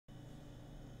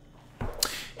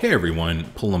Hey everyone,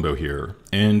 Palumbo here,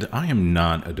 and I am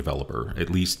not a developer, at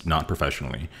least not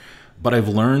professionally, but I've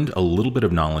learned a little bit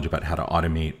of knowledge about how to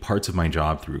automate parts of my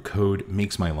job through code.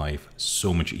 Makes my life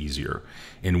so much easier.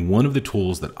 And one of the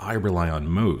tools that I rely on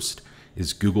most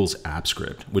is Google's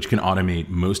AppScript, which can automate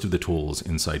most of the tools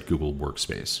inside Google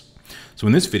Workspace. So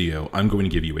in this video, I'm going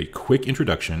to give you a quick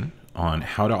introduction on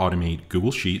how to automate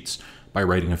Google Sheets by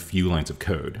writing a few lines of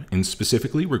code. And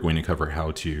specifically, we're going to cover how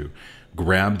to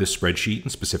grab the spreadsheet in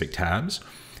specific tabs,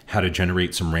 how to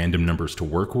generate some random numbers to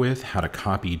work with, how to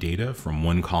copy data from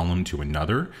one column to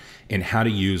another, and how to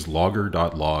use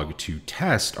logger.log to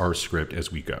test our script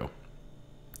as we go.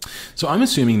 So I'm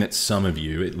assuming that some of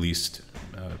you, at least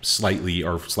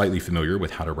slightly familiar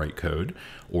with how to write code,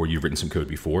 or you've written some code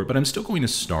before, but I'm still going to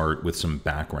start with some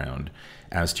background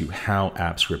as to how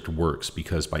AppScript works,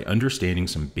 because by understanding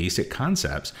some basic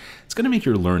concepts, it's going to make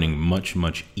your learning much,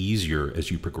 much easier as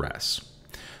you progress.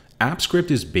 AppScript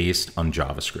is based on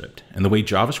JavaScript, and the way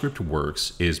JavaScript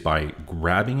works is by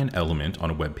grabbing an element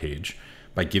on a web page,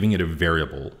 by giving it a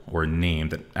variable or a name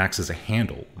that acts as a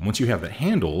handle. And once you have that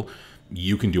handle,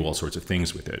 you can do all sorts of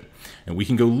things with it. And we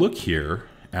can go look here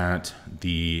at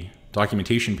the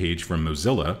documentation page from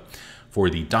Mozilla for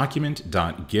the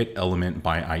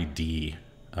document.getElementById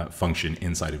function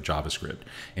inside of JavaScript.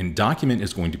 And document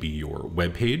is going to be your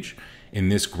web page, and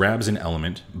this grabs an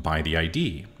element by the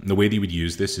ID. And the way that you would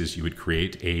use this is you would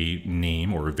create a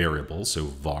name or a variable, so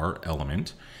var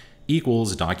element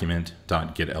equals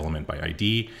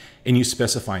document.getElementById, and you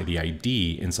specify the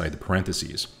ID inside the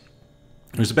parentheses.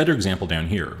 There's a better example down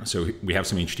here. So we have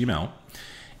some HTML,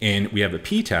 and we have a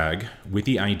p tag with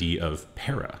the ID of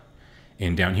para.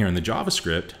 And down here in the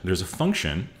JavaScript, there's a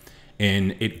function,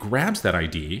 and it grabs that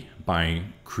ID by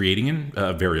creating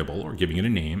a variable or giving it a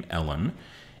name, elem,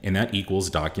 and that equals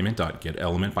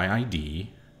document.getElementById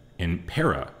and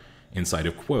para inside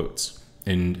of quotes.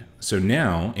 And so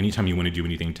now, anytime you want to do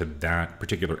anything to that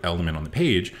particular element on the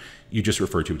page, you just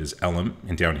refer to it as elem.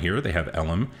 And down here, they have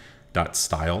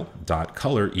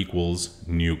elem.style.color equals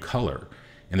new color.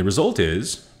 And the result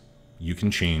is you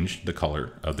can change the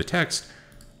color of the text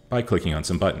by clicking on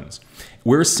some buttons.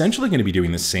 We're essentially going to be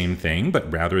doing the same thing,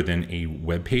 but rather than a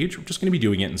web page, we're just going to be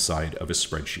doing it inside of a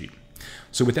spreadsheet.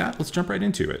 So with that, let's jump right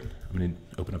into it. I'm going to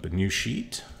open up a new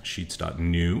sheet.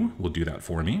 Sheets.new will do that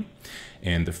for me.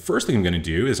 And the first thing I'm going to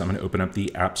do is I'm going to open up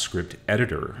the AppScript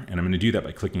editor, and I'm going to do that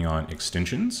by clicking on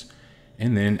extensions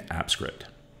and then AppScript.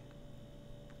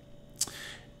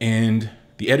 And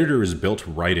the editor is built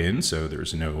right in, so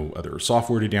there's no other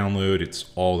software to download.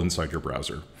 It's all inside your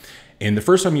browser. And the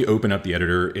first time you open up the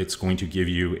editor, it's going to give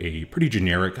you a pretty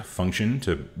generic function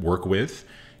to work with.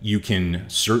 You can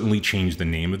certainly change the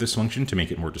name of this function to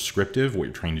make it more descriptive, what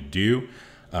you're trying to do.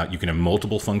 You can have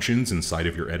multiple functions inside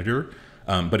of your editor.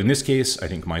 But in this case, I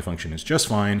think my function is just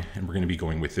fine, and we're going to be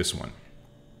going with this one.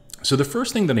 So the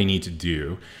first thing that I need to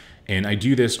do, and I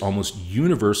do this almost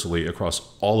universally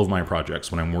across all of my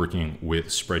projects when I'm working with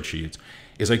spreadsheets,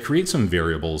 is I create some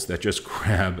variables that just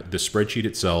grab the spreadsheet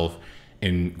itself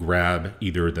and grab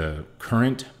either the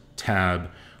current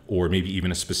tab or maybe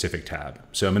even a specific tab.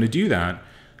 So I'm going to do that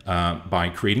by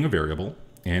creating a variable,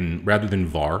 and rather than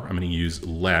var, I'm going to use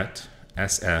let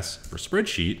ss for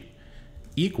spreadsheet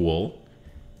equal,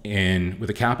 and with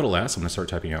a capital S, I'm going to start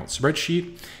typing out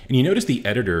spreadsheet. And you notice the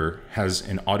editor has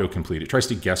an autocomplete. It tries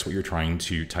to guess what you're trying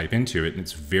to type into it, and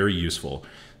it's very useful.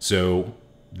 So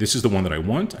this is the one that I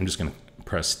want. I'm just going to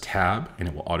press tab, and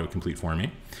it will autocomplete for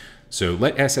me. So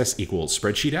let ss equal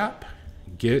spreadsheet app,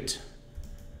 get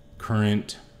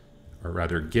current, or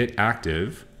rather get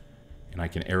active, and I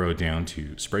can arrow down to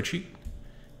spreadsheet,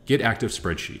 get active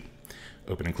spreadsheet,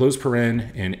 open and close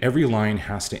paren, and every line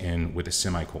has to end with a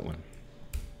semicolon.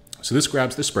 So this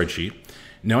grabs the spreadsheet.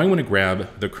 Now I want to grab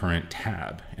the current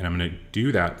tab, and I'm going to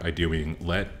do that by doing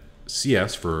let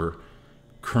cs for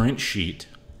current sheet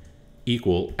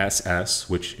equal ss,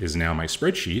 which is now my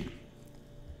spreadsheet,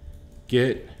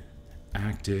 get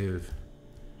active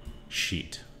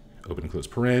sheet, open and close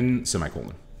paren,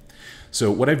 semicolon.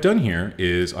 So what I've done here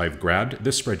is I've grabbed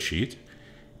the spreadsheet,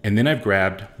 and then I've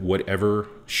grabbed whatever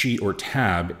sheet or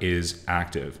tab is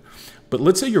active. But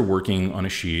let's say you're working on a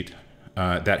sheet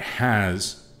that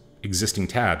has existing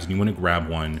tabs, and you want to grab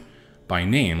one by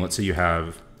name. Let's say you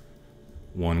have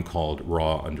one called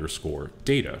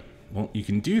raw_data. Well, you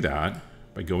can do that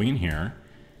by going in here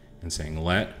and saying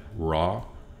let raw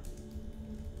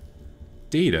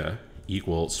data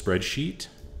equal spreadsheet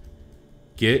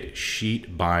get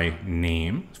sheet by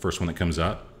name, first one that comes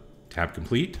up, tab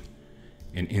complete,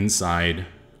 and inside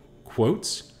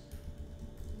quotes,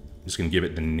 I'm just going to give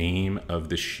it the name of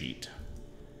the sheet.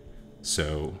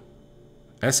 So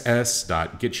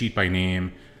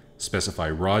ss.getSheetByName, specify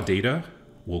raw data.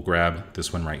 We'll grab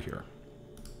this one right here.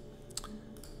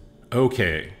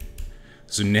 Okay,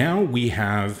 so now we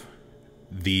have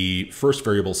the first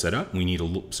variable set up. We need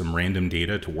some random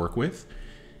data to work with.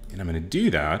 And I'm going to do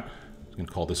that. I'm going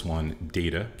to call this one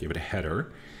data, give it a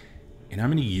header. And I'm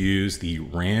going to use the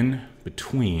ran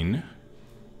between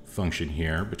function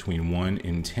here, between 1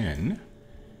 and 10.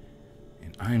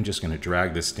 And I'm just going to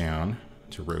drag this down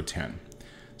to row 10.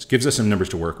 This gives us some numbers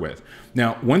to work with.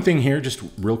 Now, one thing here, just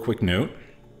real quick note,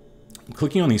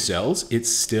 clicking on these cells, it's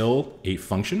still a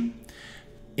function.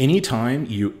 Anytime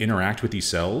you interact with these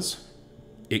cells,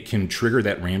 it can trigger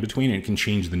that ran between and it can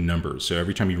change the numbers. So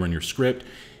every time you run your script,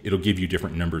 it'll give you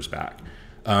different numbers back.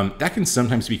 That can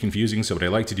sometimes be confusing. So what I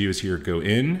like to do is here, go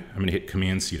in, I'm gonna hit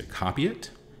Command-C to copy it.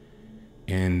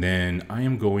 And then I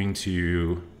am going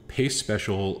to paste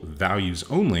special values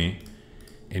only.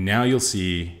 And now you'll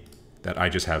see that I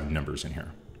just have numbers in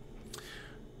here.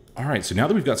 All right, so now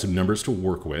that we've got some numbers to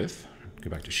work with, go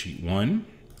back to sheet 1.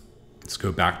 Let's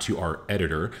go back to our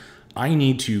editor. I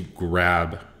need to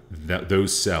grab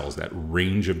those cells, that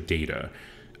range of data.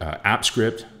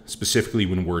 AppScript, specifically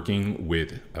when working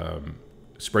with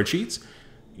spreadsheets,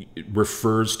 it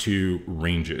refers to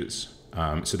ranges.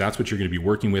 So that's what you're going to be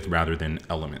working with rather than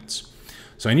elements.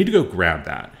 So I need to go grab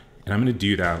that. And I'm going to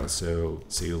do that. So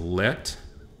say let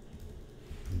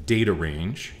data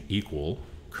range equal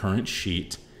current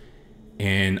sheet.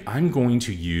 And I'm going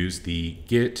to use the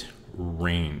get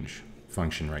range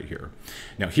function right here.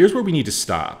 Now here's where we need to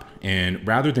stop. And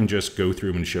rather than just go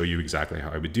through and show you exactly how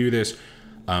I would do this,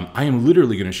 I am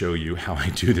literally going to show you how I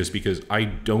do this because I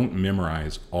don't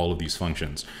memorize all of these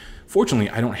functions. Fortunately,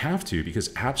 I don't have to because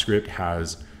AppScript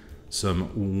has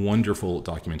some wonderful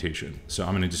documentation. So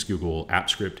I'm going to just Google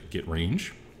AppScript get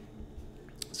range.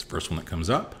 It's the first one that comes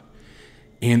up.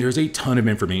 And there's a ton of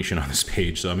information on this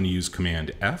page. So I'm going to use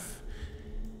Command F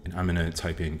and I'm going to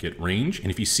type in get range. And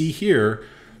if you see here,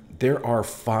 there are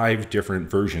 5 different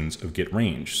versions of get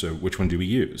range. So which one do we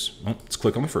use? Well, let's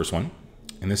click on the first one.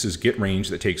 And this is get range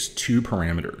that takes 2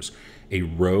 parameters, a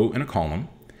row and a column.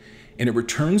 And it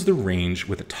returns the range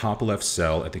with the top left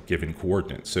cell at the given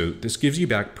coordinate. So this gives you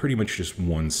back pretty much just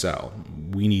 1 cell.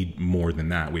 We need more than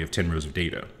that. We have 10 rows of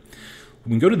data.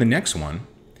 We can go to the next one.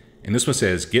 And this one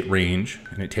says get range,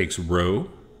 and it takes row,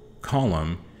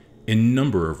 column, and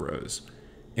number of rows.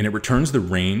 And it returns the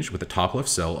range with the top left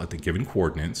cell at the given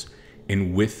coordinates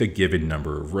and with the given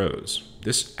number of rows.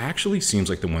 This actually seems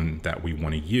like the one that we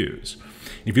want to use.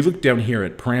 If you look down here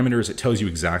at parameters, it tells you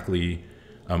exactly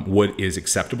what is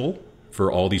acceptable for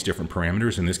all these different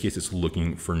parameters. In this case, it's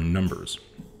looking for numbers.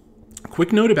 A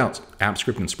quick note about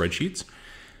AppScript and spreadsheets.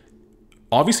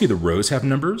 Obviously, the rows have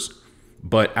numbers,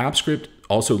 but AppScript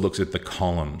also looks at the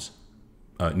columns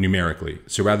numerically.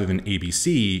 So rather than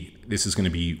ABC, this is going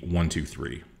to be 1, 2,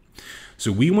 3.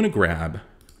 So we want to grab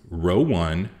row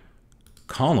 1,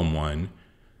 column 1,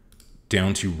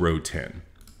 down to row 10.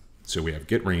 So we have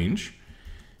get range,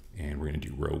 and we're going to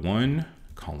do row 1,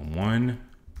 column 1,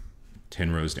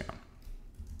 10 rows down.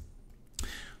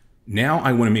 Now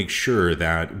I want to make sure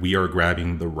that we are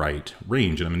grabbing the right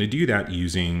range, and I'm going to do that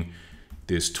using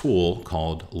this tool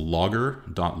called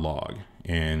logger.log.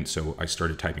 And so I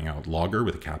started typing out logger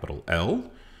with a capital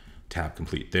L, tab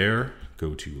complete there,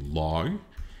 go to log,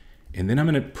 and then I'm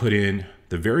going to put in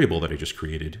the variable that I just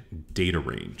created, data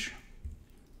range,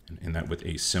 and that with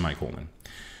a semicolon.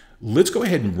 Let's go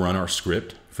ahead and run our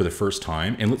script for the first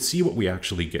time, and let's see what we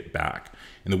actually get back.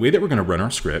 And the way that we're going to run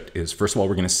our script is, first of all,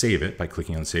 we're going to save it by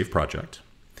clicking on Save Project,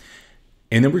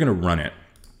 and then we're going to run it.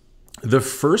 The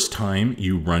first time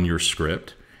you run your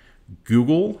script,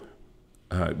 Google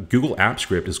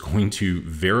AppScript is going to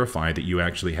verify that you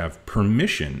actually have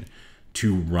permission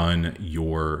to run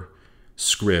your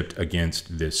script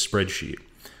against this spreadsheet.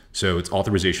 So it's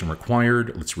authorization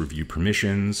required. Let's review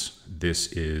permissions.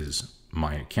 This is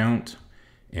my account,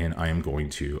 and I am going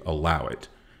to allow it.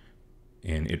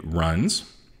 And it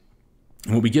runs.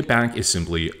 And what we get back is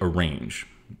simply a range.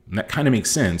 And that kind of makes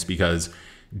sense because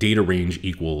data range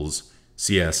equals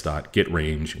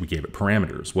cs.getRange. We gave it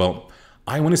parameters. Well,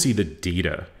 I want to see the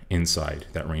data inside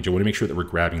that range. I want to make sure that we're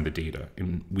grabbing the data.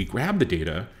 And we grab the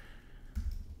data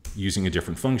using a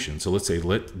different function. So let's say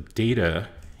let data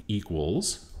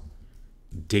equals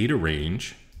data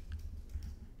range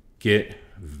get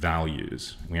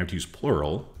values. We have to use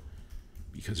plural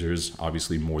because there's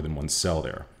obviously more than one cell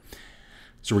there.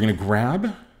 So we're going to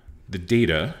grab the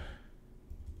data.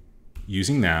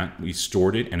 Using that, we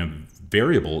stored it in a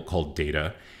variable called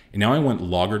data. And now I want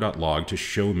logger.log to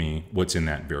show me what's in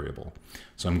that variable.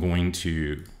 So I'm going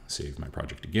to save my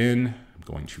project again. I'm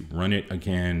going to run it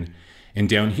again. And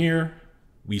down here,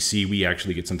 we see we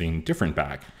actually get something different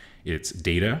back. It's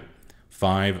data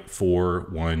 5, 4,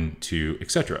 1, 2,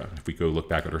 etc. If we go look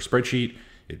back at our spreadsheet,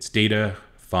 it's data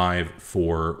 5,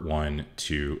 4, 1,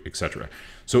 2, etc.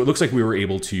 So it looks like we were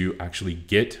able to actually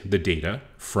get the data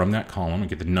from that column and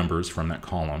get the numbers from that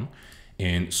column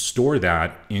and store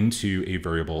that into a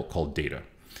variable called data.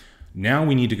 Now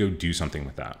we need to go do something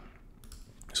with that.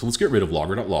 So let's get rid of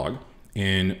logger.log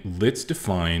and let's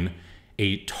define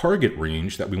a target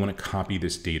range that we want to copy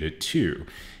this data to.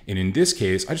 And in this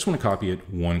case, I just want to copy it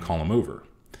one column over.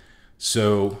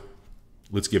 So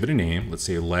let's give it a name. Let's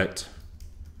say let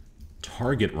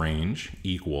target range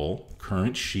equal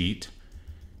current sheet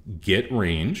get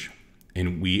range.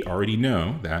 And we already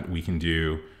know that we can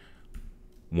do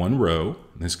one row.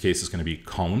 In this case, it's going to be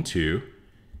column 2.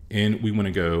 And we want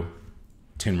to go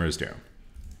 10 rows down.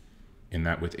 And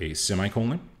that with a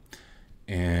semicolon.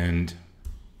 And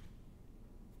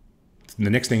the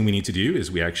next thing we need to do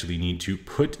is we actually need to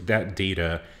put that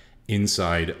data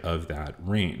inside of that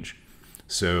range.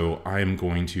 So I'm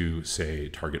going to say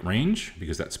target range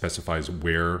because that specifies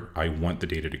where I want the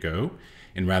data to go.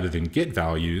 And rather than get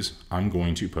values, I'm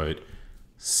going to put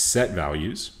set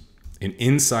values. And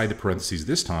inside the parentheses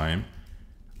this time,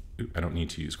 I don't need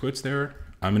to use quotes there.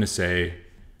 I'm going to say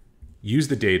use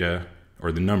the data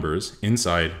or the numbers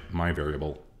inside my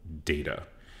variable data.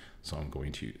 So I'm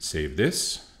going to save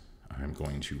this. I'm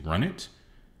going to run it.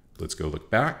 Let's go look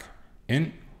back,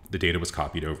 and the data was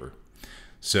copied over.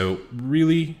 So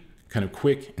really kind of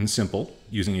quick and simple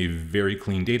using a very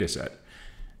clean data set.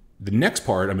 The next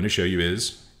part I'm going to show you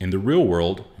is in the real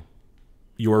world,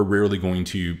 you are rarely going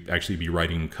to actually be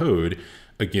writing code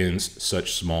against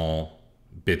such small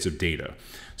bits of data.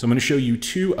 So I'm going to show you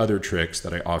 2 other tricks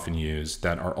that I often use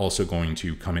that are also going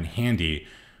to come in handy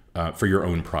for your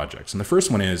own projects. And the first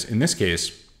one is, in this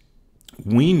case,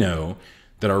 we know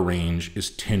that our range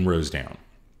is 10 rows down.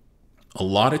 A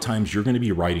lot of times you're going to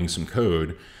be writing some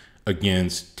code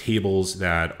against tables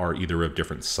that are either of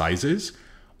different sizes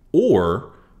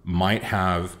or might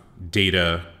have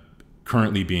data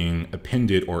currently being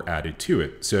appended or added to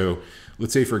it. So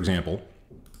let's say, for example,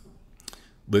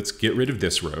 let's get rid of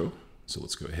this row. So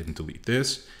let's go ahead and delete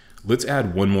this. Let's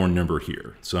add one more number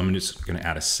here. So I'm just going to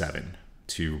add a 7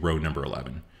 to row number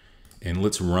 11. And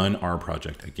let's run our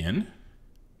project again.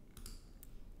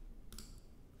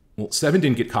 Well, 7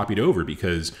 didn't get copied over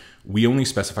because we only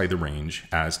specify the range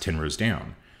as 10 rows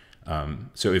down.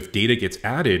 So if data gets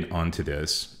added onto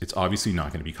this, it's obviously not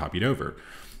going to be copied over.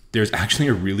 There's actually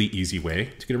a really easy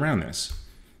way to get around this.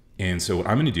 And so what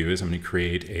I'm going to do is I'm going to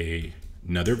create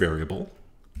another variable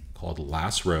called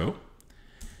last row.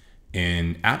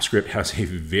 And AppScript has a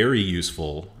very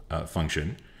useful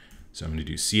function. So I'm going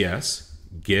to do CS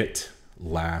get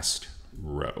last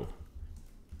row.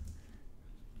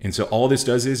 And so all this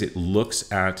does is it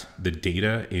looks at the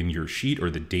data in your sheet or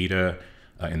the data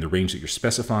in the range that you're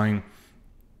specifying,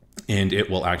 and it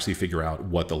will actually figure out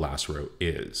what the last row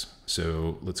is.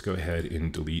 So let's go ahead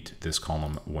and delete this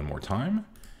column one more time.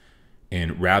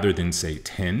 And rather than say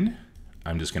 10,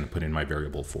 I'm just going to put in my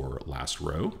variable for last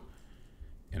row.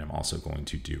 And I'm also going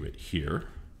to do it here,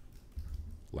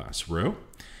 last row.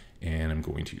 And I'm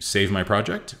going to save my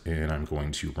project and I'm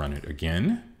going to run it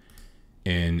again.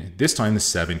 And this time the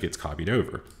 7 gets copied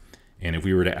over. And if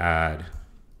we were to add,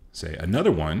 say,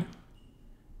 another one,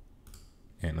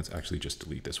 and let's actually just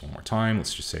delete this one more time.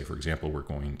 Let's just say, for example, we're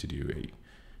going to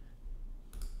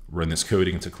run this code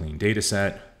against a clean data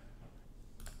set,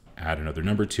 add another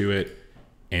number to it,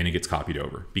 and it gets copied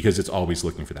over because it's always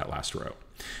looking for that last row.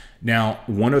 Now,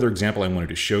 one other example I wanted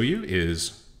to show you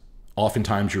is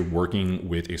oftentimes you're working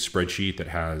with a spreadsheet that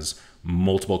has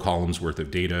multiple columns worth of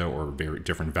data or very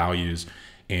different values,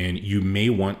 and you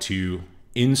may want to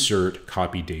insert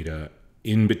copy data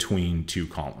in between 2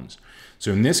 columns.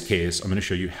 So in this case, I'm going to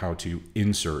show you how to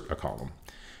insert a column.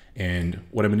 And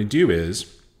what I'm going to do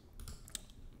is,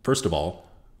 first of all,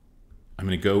 I'm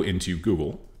going to go into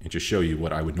Google and just show you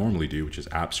what I would normally do, which is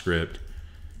AppScript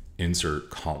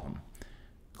insert column.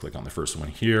 Click on the first one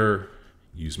here,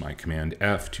 use my Command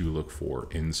F to look for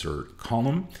insert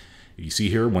column. You see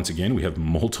here, once again, we have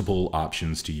multiple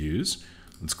options to use.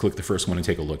 Let's click the first one and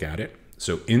take a look at it.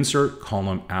 So insert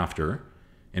column after,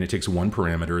 and it takes one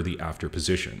parameter, the after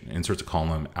position. It inserts a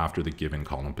column after the given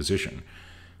column position.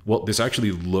 Well, this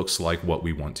actually looks like what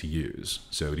we want to use.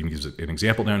 So it even gives an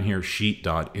example down here,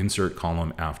 sheet.insert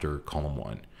column after column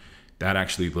 1. That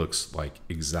actually looks like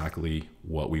exactly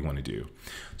what we want to do.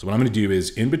 So what I'm going to do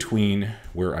is in between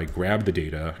where I grab the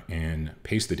data and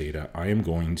paste the data, I am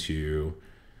going to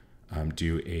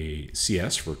do a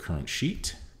CS for current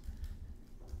sheet,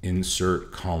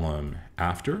 insert column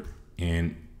after,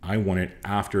 and I want it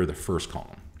after the first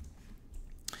column.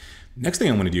 Next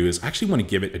thing I want to do is I actually want to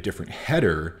give it a different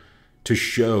header to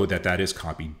show that that is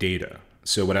copied data.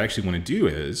 So what I actually want to do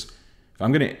is, if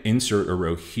I'm going to insert a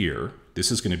row here,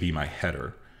 this is going to be my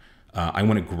header. I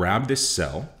want to grab this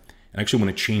cell and actually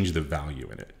want to change the value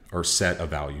in it, or set a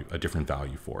value, a different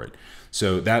value for it.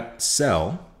 So that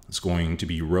cell is going to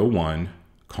be row 1,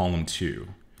 column 2.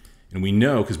 And we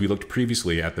know, because we looked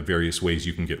previously at the various ways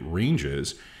you can get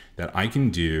ranges, that I can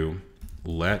do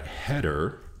let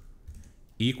header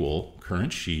equal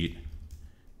current sheet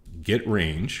get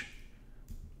range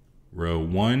row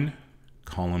 1,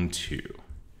 column 2.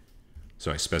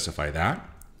 So I specify that.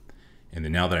 And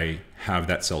then now that I have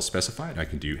that cell specified, I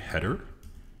can do header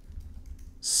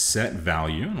set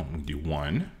value, and I'm going to do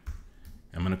 1.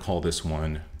 I'm going to call this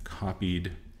one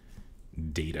copied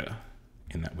data,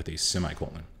 and that with a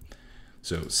semicolon.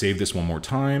 So save this one more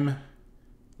time.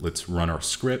 Let's run our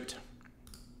script.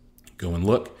 Go and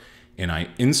look, and I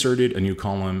inserted a new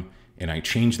column, and I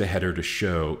changed the header to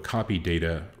show copied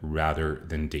data rather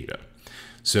than data.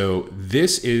 So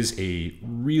this is a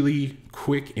really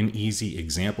quick and easy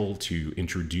example to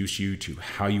introduce you to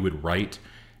how you would write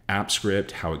app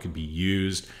script, how it could be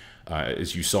used.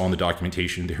 As you saw in the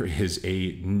documentation, there is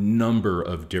a number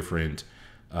of different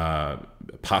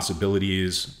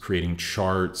possibilities, creating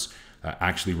charts,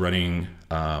 actually running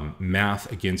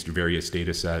math against various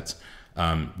data sets.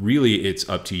 Really, it's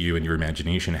up to you and your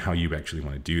imagination how you actually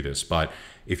want to do this. But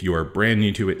if you are brand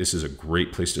new to it, this is a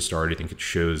great place to start. I think it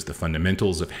shows the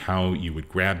fundamentals of how you would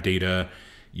grab data,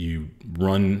 you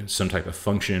run some type of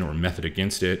function or method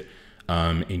against it,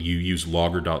 and you use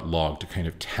logger.log to kind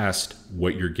of test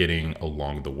what you're getting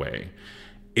along the way.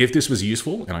 If this was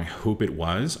useful, and I hope it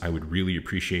was, I would really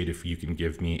appreciate if you can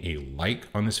give me a like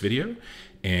on this video.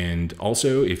 And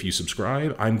also, if you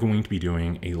subscribe, I'm going to be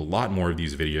doing a lot more of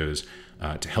these videos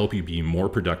to help you be more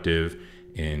productive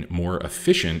and more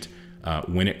efficient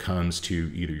when it comes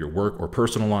to either your work or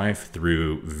personal life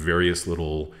through various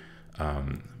little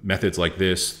methods like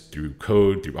this, through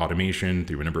code, through automation,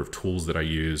 through a number of tools that I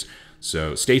use.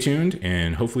 So stay tuned,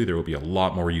 and hopefully there will be a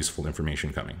lot more useful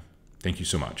information coming. Thank you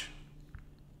so much.